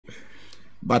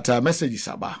But message is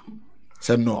about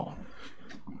say no.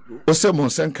 Ose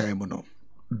monsen kaimono.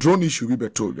 Drone issue we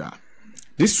beto ya.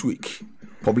 This week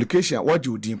publication what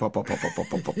you din papa.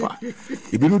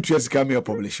 If you don't trust come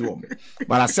publish one.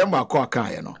 But I send my call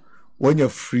can no. When you're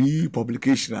free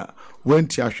publication when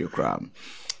tiashe cram.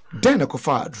 Then I go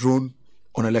for drone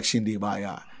on election day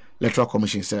by electoral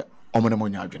commission say omone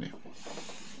monya adwene.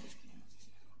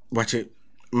 Watch it.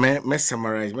 Me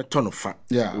summarize me ton of fact.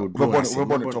 Yeah. Me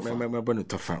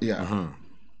tofa. Yeah.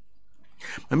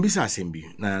 Mbisa asembi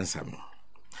na answer me.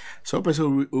 So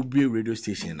person obi radio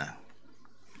station na.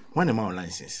 When am I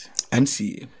license?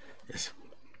 NCA. Yes.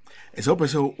 It's so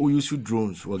person who use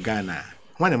drones for Ghana.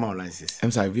 When am I license?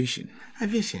 Aviation.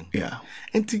 Aviation. Yeah.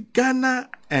 And the Ghana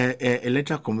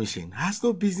Electoral Commission has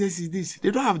no business in this.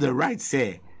 They don't have the right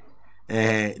say.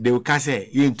 They will say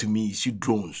you to me issue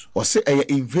drones or say an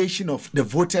invasion of the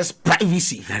voters'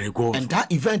 privacy. Very good. And that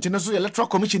event is also Electoral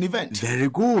Commission event. Very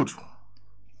good.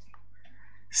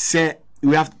 Say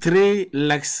we have 3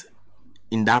 legs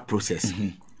in that process.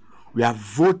 We have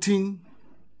voting,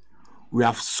 we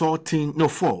have sorting, no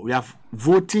 4. We have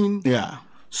voting, yeah,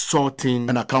 sorting,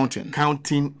 and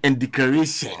counting and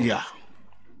declaration. Yeah.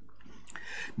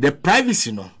 The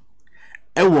privacy no,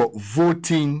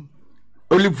 voting.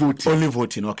 Only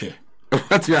voting, okay.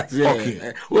 What you are saying?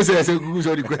 Okay. What's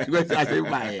the question? I say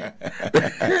why?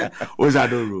 What's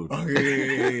that road?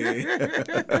 Okay.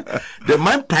 The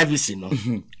man privacy, no,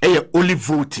 only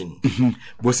voting,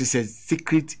 but it's a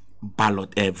secret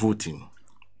ballot voting.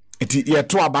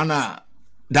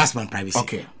 That's my privacy.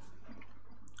 Okay.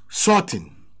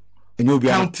 Sorting, and you'll be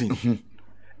counting,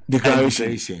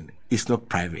 declaration is not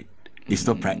private. It's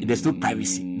not private. There's no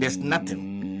privacy. There's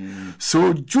nothing.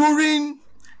 So during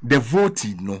the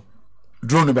voting, no,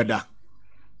 drone better,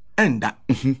 and that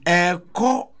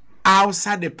call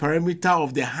outside the perimeter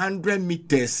of the 100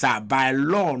 meters by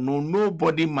law, no,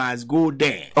 nobody must go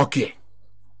there. Okay.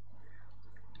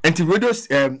 And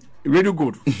the radio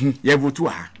good, yeah, vote to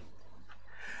her.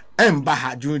 And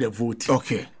Baha during the vote,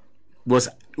 okay, was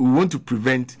we want to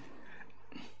prevent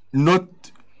not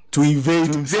to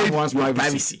invade someone's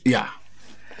privacy. Yeah.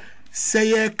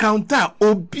 Say counter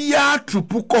obia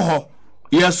trupuko ho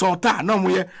ye sorta no mo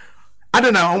ye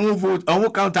ada na omo vote omo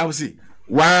counter we see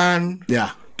 1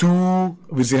 yeah 2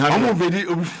 we say omo very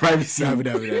privacy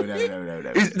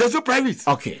there's no private.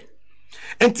 Okay.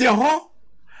 Enti ho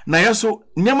na ye so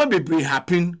nyama bebre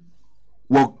happen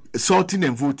wo sorting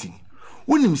and voting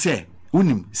unim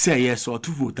say ye sort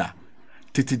to voter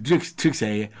tete tricks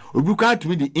ye obi ka to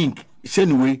me the ink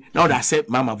anyway, now that said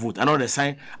mama vote, another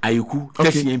sign Ayuku,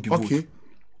 okay. MP vote. Okay.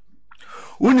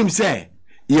 When say,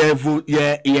 yeah, vote,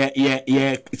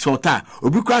 yeah, sorta,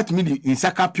 Obi cry to me in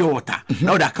Saka pure water,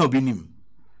 now that can't be him.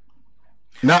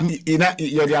 Now,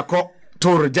 you're called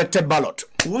to rejected ballot.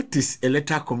 What is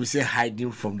Electoral Commission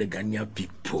hiding from the Ghanaian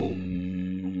people?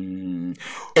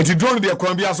 It is drone the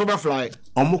Columbia Superfly.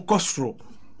 Omoko stro,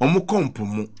 Omoko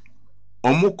mpumu,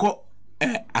 Omoko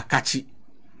akachi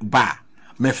ba.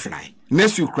 Me fly.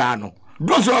 Next you cry no.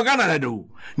 Don't so Ghana do.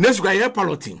 Next you cry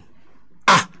piloting.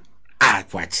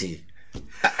 Kwachi.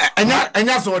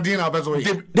 Enya so din abezo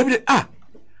David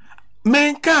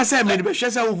men can say me be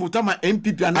share say we vote ma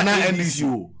MPP and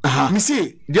NDC. Me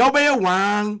say the obey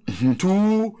 1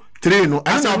 2 3 no.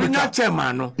 Answer we na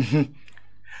chairman no.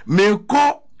 Me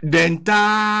ko the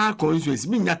entire constituency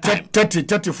me nya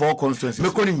 34 constituencies. Me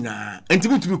ko ni nyina. Enti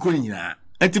me ko ni nyina.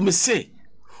 Enti me say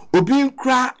Obi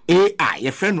nkra AI,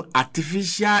 your friend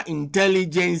artificial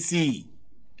intelligence.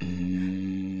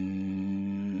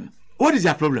 What is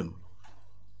your problem?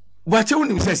 What you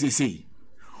want to say?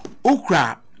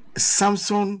 Okra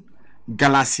Samsung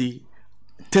Galaxy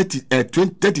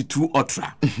 32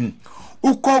 Ultra.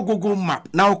 Uko Google Map,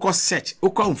 now uko search,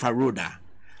 uko infrared.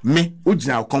 Me,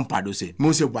 ujina compado say,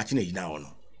 me say watching it now.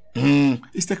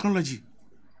 It's technology.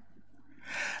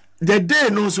 The day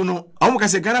no so no, I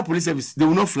say Ghana Police Service, they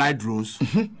will not fly drones.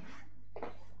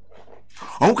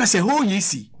 I say how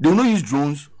easy, they will not use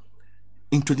drones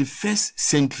in 21st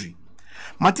century.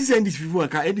 Mati say this before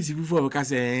can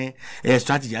say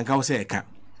strategy and can say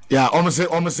yeah, almost say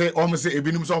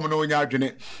ebinum so no nya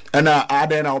adwene and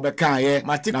ada na obeka ye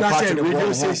Mati say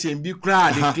radio station be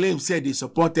crowd they claim say the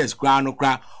supporters crowd no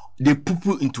crowd they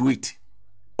poo into it.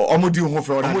 Omodi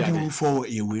for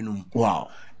a win. Wow.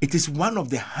 It is one of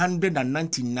the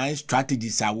 199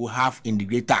 strategies I will have in the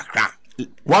Greater Accra.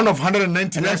 One of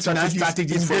 199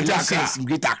 strategies for elections in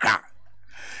Greater Accra.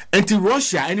 Until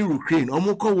Russia, any Ukraine,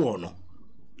 Omoko war no.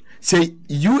 Say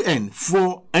UN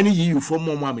for any EU for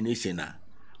more nomination na.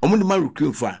 Omundima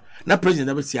Ukraine for na president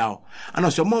never see how. And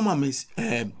also more is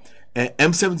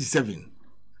M77.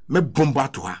 me bomba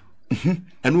to her.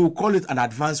 And we'll call it an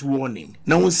advance warning.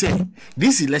 Now we'll say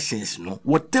these elections,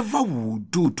 whatever we will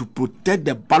do to protect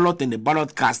the ballot and the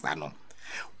ballot caster,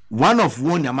 one of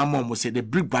one your mama will say the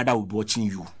big brother will be watching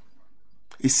you.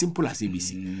 It's simple as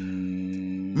ABC.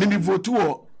 Maybe vote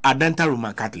to a dental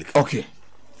Roman Catholic. Okay.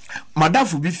 Madam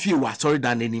will be few sorry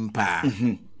than any pa.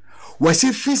 We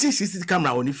say physics CCTV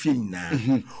camera on the film now.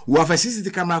 We have a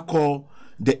CCTV camera called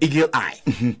the Eagle Eye.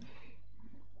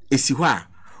 It's why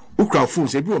Ukra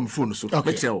phones, everyone phone so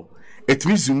okay. It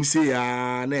means zoom say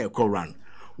na e call run.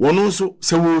 One also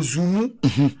say we zoom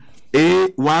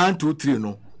 1 2 3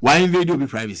 no. Why video be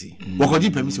privacy? What could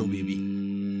you permission baby?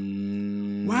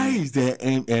 Why is the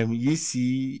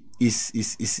EC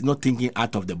is not thinking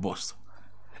out of the box?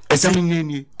 Assembling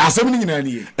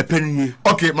a penny.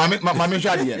 Okay, my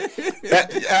shadi.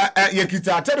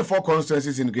 Yekita 34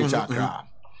 constituencies in Greater Accra.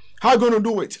 How are you going to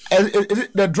do it? Is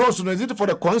it the drones? Is it for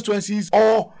the constituencies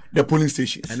or the polling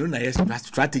stations? I know na yes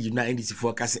strategy na NDC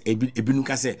forecast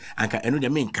ebinuka say anka eno de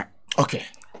menka. Okay.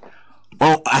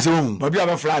 Oh, as one. But you have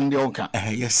a flag in the onka.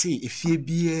 Yes, see, if you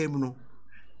be no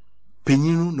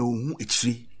peninu no hu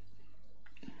etri.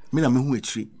 Me na me hu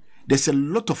etri. There's a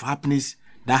lot of happenings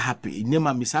that happen.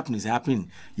 Nema mishappenings happen.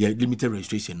 Yeah, limited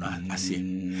registration no I say.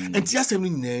 And just me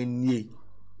me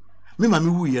ma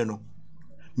me hu here no.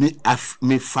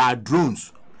 Me fire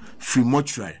drones free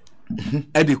mortuary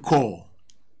at the call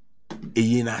a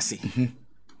yenasi.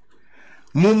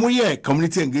 Mumu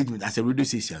community engagement as a radio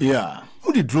station. Yeah.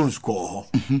 Who the drones call?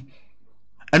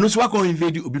 And also what can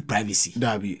invade you will be privacy.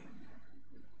 Dabi.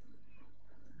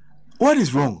 What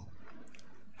is wrong?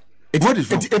 What is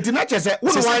wrong? It's not just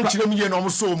because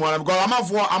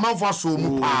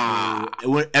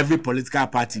every political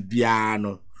party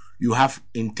piano. You have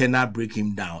internal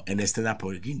breaking down and external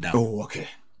breaking down. Oh, okay.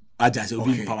 I just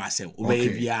will power self.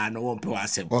 No one power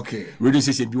self. Okay. Radio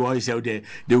station be always say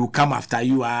they will come after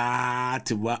you.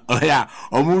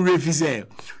 Say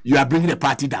you are bringing the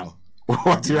party down.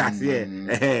 What you are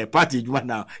saying? Party you want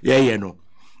now? Yeah, no.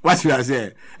 What you are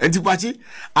saying? And the party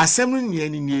assembly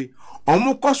ni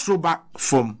almost back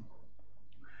from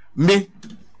me.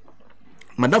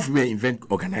 Madam, we event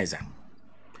organizer.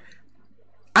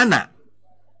 Anna.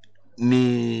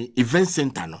 Ni event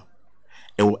center no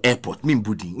airport mean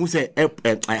building who say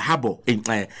harbor in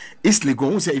East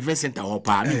Legon who say event center or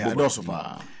pa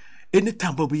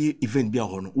anytime we event be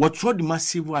on what show the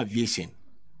massive aviation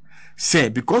say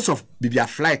because of bibia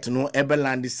flight no ever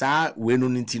land sa we no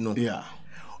no yeah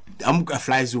I'm a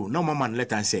fly zone no man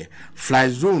let us say fly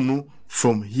zone no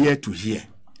from here to here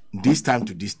this time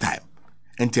to this time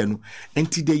until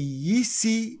the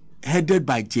EC headed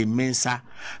by J Mensa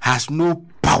has no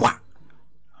power.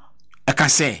 I can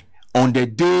say on the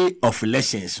day of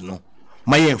elections,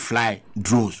 my fly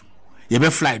drones. You be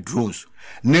fly drones.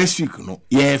 Next week,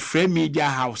 you free media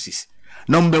houses.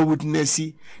 Number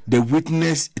witnessing the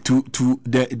witness to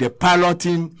the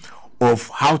piloting of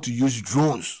how to use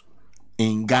drones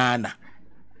in Ghana.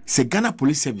 Say Ghana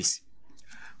Police Service.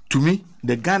 To me,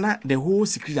 the whole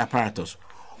security apparatus.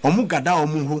 Omu gada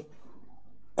omu ho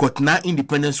Kotna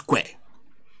Independence Square.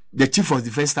 The Chief of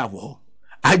Defense Staff wo,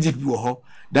 IGP wo,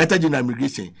 Director General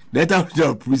Immigration, Director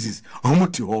General Police,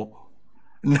 omu ti ho.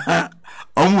 Na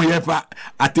omu yepa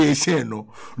attention no.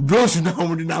 Drones na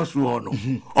omu di na so ho no.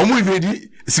 Omu invade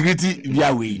security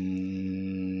via way.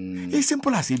 It's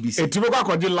simple as ABC. A typical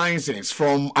conduct license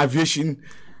from aviation.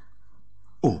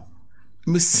 Oh.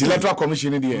 The electoral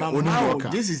commission in the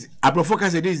this is I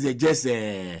focus this is just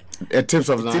a tip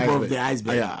of the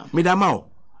iceberg. Yeah. Midamao,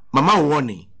 Mama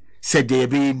warning said they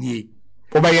be near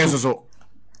so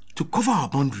to cover our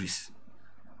boundaries.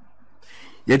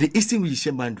 Yeah, the eastern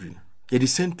region boundary, yeah, the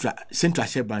central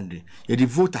share boundary, yeah, the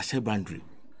voter share boundary,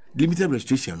 limited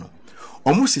registration.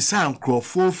 Almost the same crowd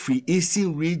for free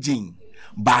eastern region,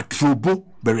 but trouble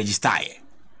be registered.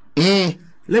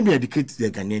 Let me educate the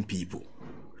Ghanaian people.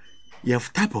 You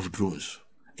have type of drones.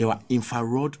 You have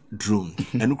infrared drone.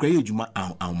 And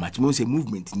how much say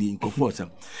movement in comfort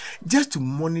just to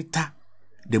monitor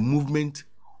the movement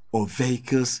of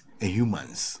vehicles and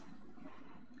humans.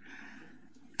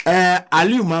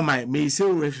 Ali Mama may say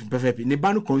perfect in the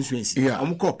Banu constituency. Yeah.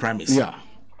 I'm called premise. Yeah.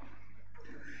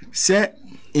 Say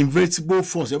invincible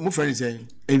force. My friend say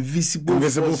invisible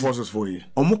forces for you.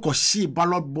 Omoko she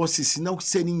ballot bosses now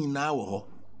sending in now.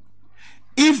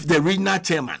 If the regional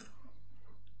chairman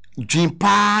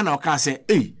Jimpa na can say,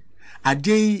 hey, a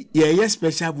day, yeah,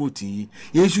 special voting,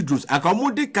 yes, you do. I come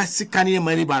with the Cassicani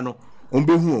money bano,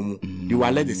 you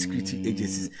will let the security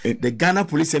agencies, the Ghana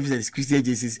Police Service and security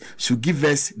agencies should give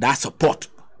us that support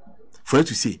for you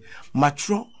to say,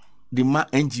 mature the ma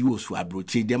NGOs who are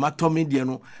broaching, the matomi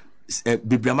diano,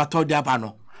 bibliamato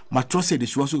diabano, matro said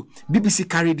this also BBC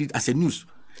carried it as a news,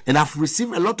 and I've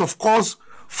received a lot of calls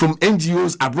from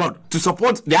NGOs abroad to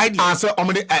support the idea. So,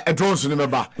 drones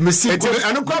remember. And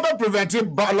no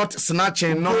preventing ballot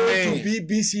snatching. No, to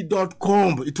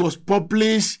BBC.com. It was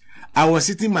published. I was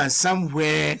sitting man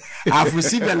somewhere. I've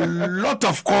received a lot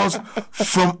of calls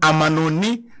from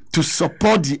Amanoni to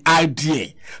support the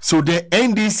idea. So the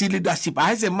NDC leadership,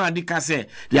 I said, man, they can say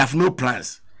they have no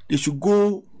plans. They should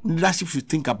go. Leadership should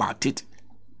think about it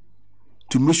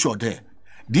to make sure that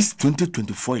this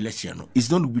 2024 election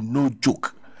is not with no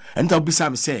joke. And that'll be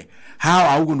some say, how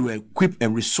are we going to equip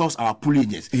and resource our pool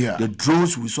agents? Yeah. The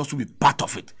drones will also be part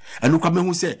of it. And look at me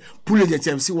who say, pool agents,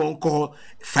 MC won't call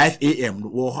 5 a.m.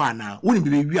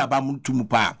 Wouldn't be about to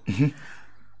mupa.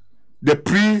 The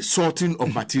pre-sorting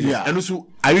of material. Yeah. And also,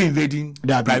 are you invading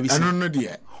their privacy? I don't know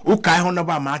the Okay,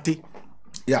 Honaba Mati.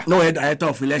 Yeah. No head director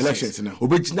of elections.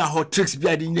 Obejina hot tricks be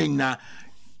adin na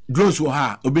drones will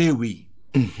ha obey we.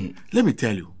 Let me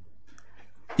tell you.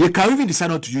 You can even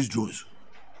decide not to use drones.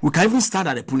 We can even start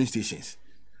at the polling stations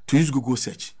to use Google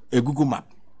search, a Google map,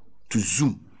 to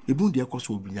zoom.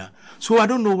 So I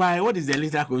don't know why. What is the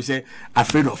leader say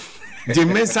afraid of?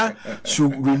 Jemensa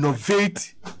should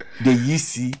renovate the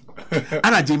EC,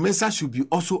 and Jemensa should be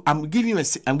also. I'm giving you a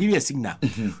signal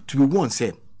to be one.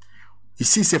 Say, you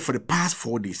see, say for the past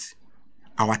 4 days,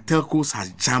 our telcos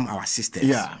has jammed our systems.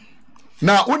 Yeah.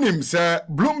 Now, when him say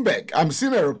Bloomberg, I'm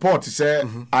seeing a report say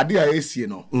Adia ASHIE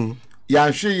no.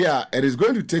 Yeah, it is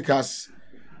going to take us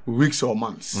weeks or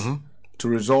months to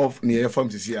resolve near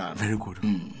FMCC. Very good.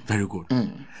 Very good.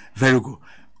 Very good.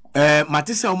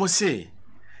 Matisa almost say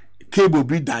cable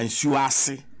be dan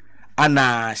suase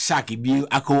ana shark bi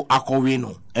akọwe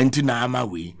no enti na ama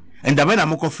we and the man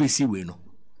amoko face we no.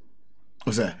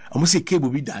 What's that? Almost say cable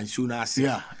be dan su na ase.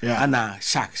 Yeah. Ana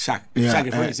shark shark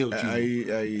friend say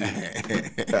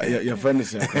your friend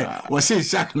is was say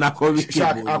shark na akọwe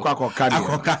shark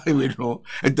akọ we no.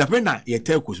 And the man ye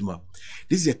tell Kuzma.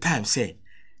 This is a time say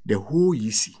the whole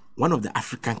EC, one of the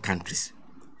African countries,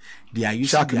 they are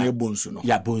using bonso.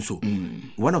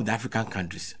 One of the African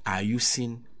countries are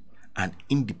using an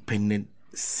independent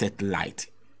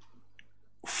satellite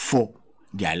for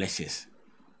their elections.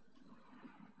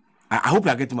 I hope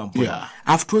you are getting my point. Yeah.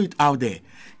 I've thrown it out there.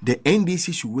 The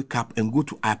NDC should wake up and go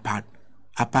to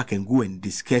IPAC and go and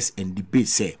discuss and debate.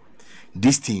 Say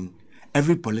this thing.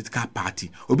 Every political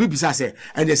party, Obibisa say,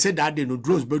 and they said that they no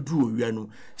drones, but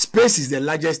space is the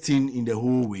largest thing in the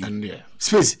whole way. And yeah,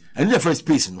 space, and the first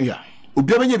space, no. Yeah,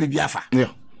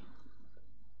 yeah.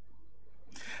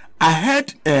 I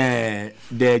heard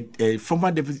the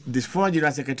former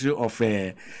general secretary of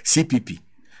CPP,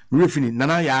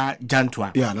 Nana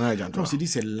Jantua. Yeah, Nana Jantua. So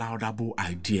this is a laudable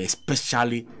idea,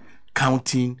 especially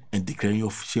counting and declaring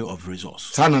of share of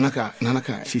resource.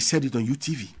 Nanaka. She said it on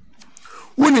UTV.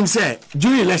 When him say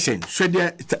during election, so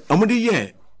the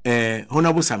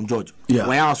Honorable Sam George,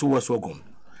 where also was so gone.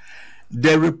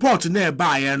 The report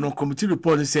nearby, no committee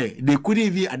report say they couldn't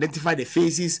even identify the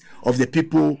faces of the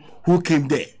people who came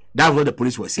there. That's what the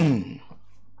police were saying.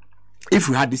 If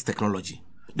we had this technology,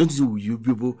 don't you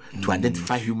be able to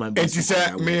identify human beings? And she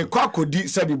said, "Me kwakodi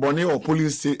said the bonnet or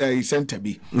police center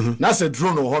be. That's a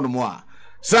drone or honomoa.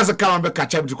 Says a car and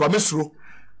catch up to Commisro.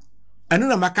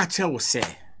 Another Macacha will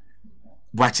say.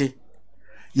 Watch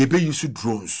you be use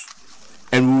drones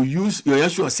and we'll use your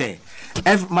issue say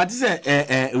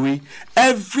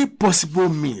every possible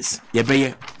means you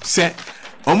be say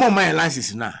omo my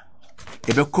license na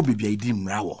you be ko bibia idi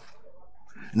mrawo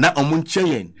na omo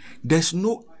nchen there's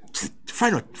no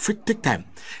take time.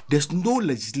 There's no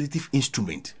legislative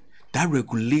instrument that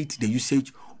regulates the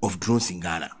usage of drones in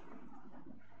Ghana.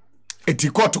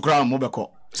 Etiko to crown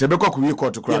mobeko sebeko ku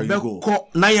court to crown you go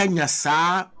na ya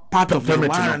nyasa part of the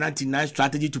 199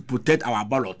 strategy to protect our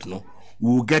ballot, no,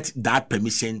 we will get that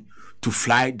permission to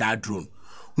fly that drone.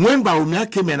 When Baumia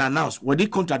came and announced what they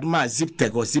contract my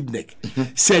Ziptech or Zipneck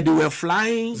said they were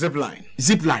flying zipline.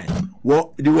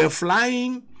 Well, they were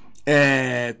flying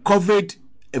COVID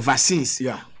vaccines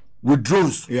with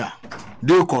drones. Yeah.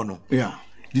 They corner. Yeah.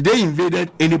 Did they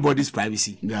invaded anybody's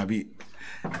privacy? Yeah,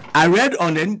 I read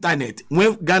on the internet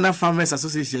when Ghana Farmers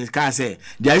Association can say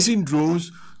they are using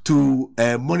drones to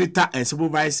monitor and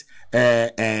supervise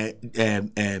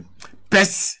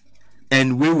pests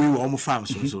and we almost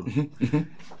farms. So.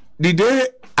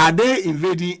 Are they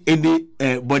invading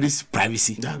anybody's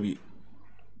privacy? Because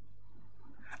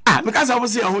I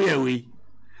was saying way.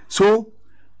 So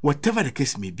whatever the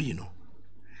case may be, you know,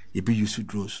 you be used to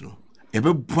drones, no. You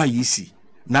be boy easy.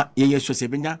 Now you should say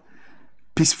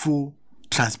peaceful,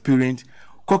 transparent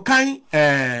Kokai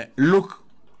look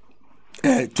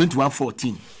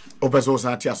 2114. Opeso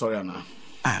Santia Soriana.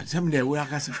 Somebody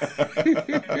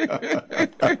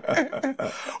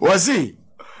was he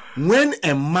when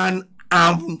a man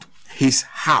armed his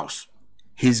house,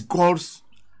 his gods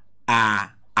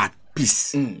are at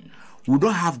peace. We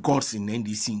don't have gods in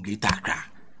NDC in Greater Accra.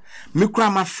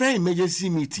 My friend emergency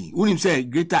meeting. When him say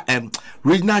Greater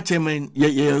Regional Chairman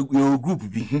your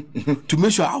group be to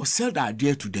make sure I'll sell the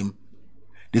idea to them.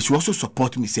 They should also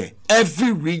support me. Say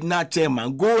every regional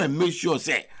chairman go and make sure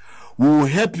say we will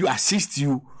help you, assist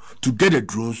you to get the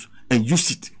drones and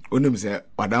use it. Unim say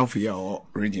Madam for your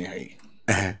region.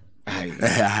 Why? We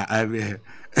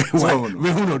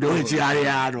who know the way she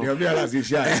are. You realize this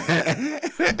year.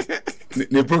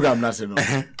 The program national.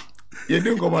 You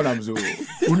didn't come on so.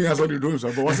 Only as all the drones.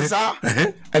 But what's this?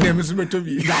 And then Miss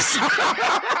Metobi.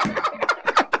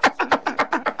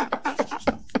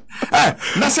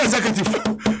 That's executive.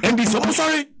 And this, I'm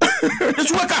sorry. They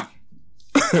should wake up.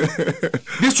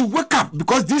 They should wake up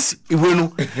because this, you know,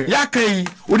 Yakai,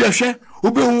 Udeshe,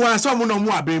 Ube, someone no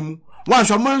more abemu. Once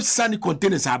a month, sunny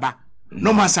containers, Aba.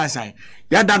 No more sign.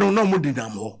 Yadano no more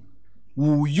dinamo. We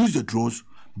will use the drones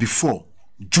before,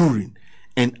 during,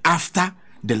 and after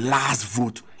the last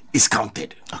vote is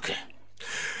counted. Okay.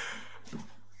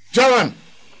 Chairman.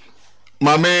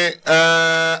 Mame,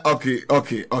 okay.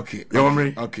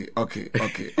 Yomri. Okay.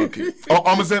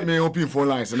 Almost sent me open phone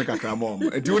lines and make a cram on.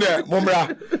 Do that,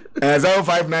 Momra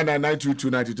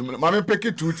 0599922292. Mame, pick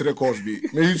it 2-3 calls be.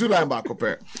 Me you line back up.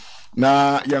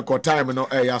 Na yanko time no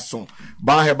yason.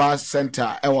 Baheba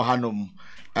Center ewo hanom.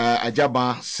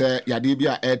 Ajaba se yade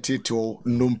bia etito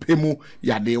nompemu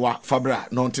yadewa fabra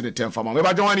nonte the 10 fama. Me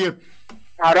ba John here.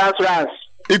 Ras.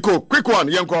 Iko quick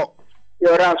one yanko.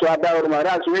 Your answer about my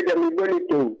ras with the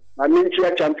ability. I mean,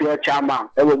 champion chairman.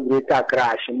 I will Greater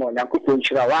Accra Regional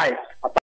Chairman.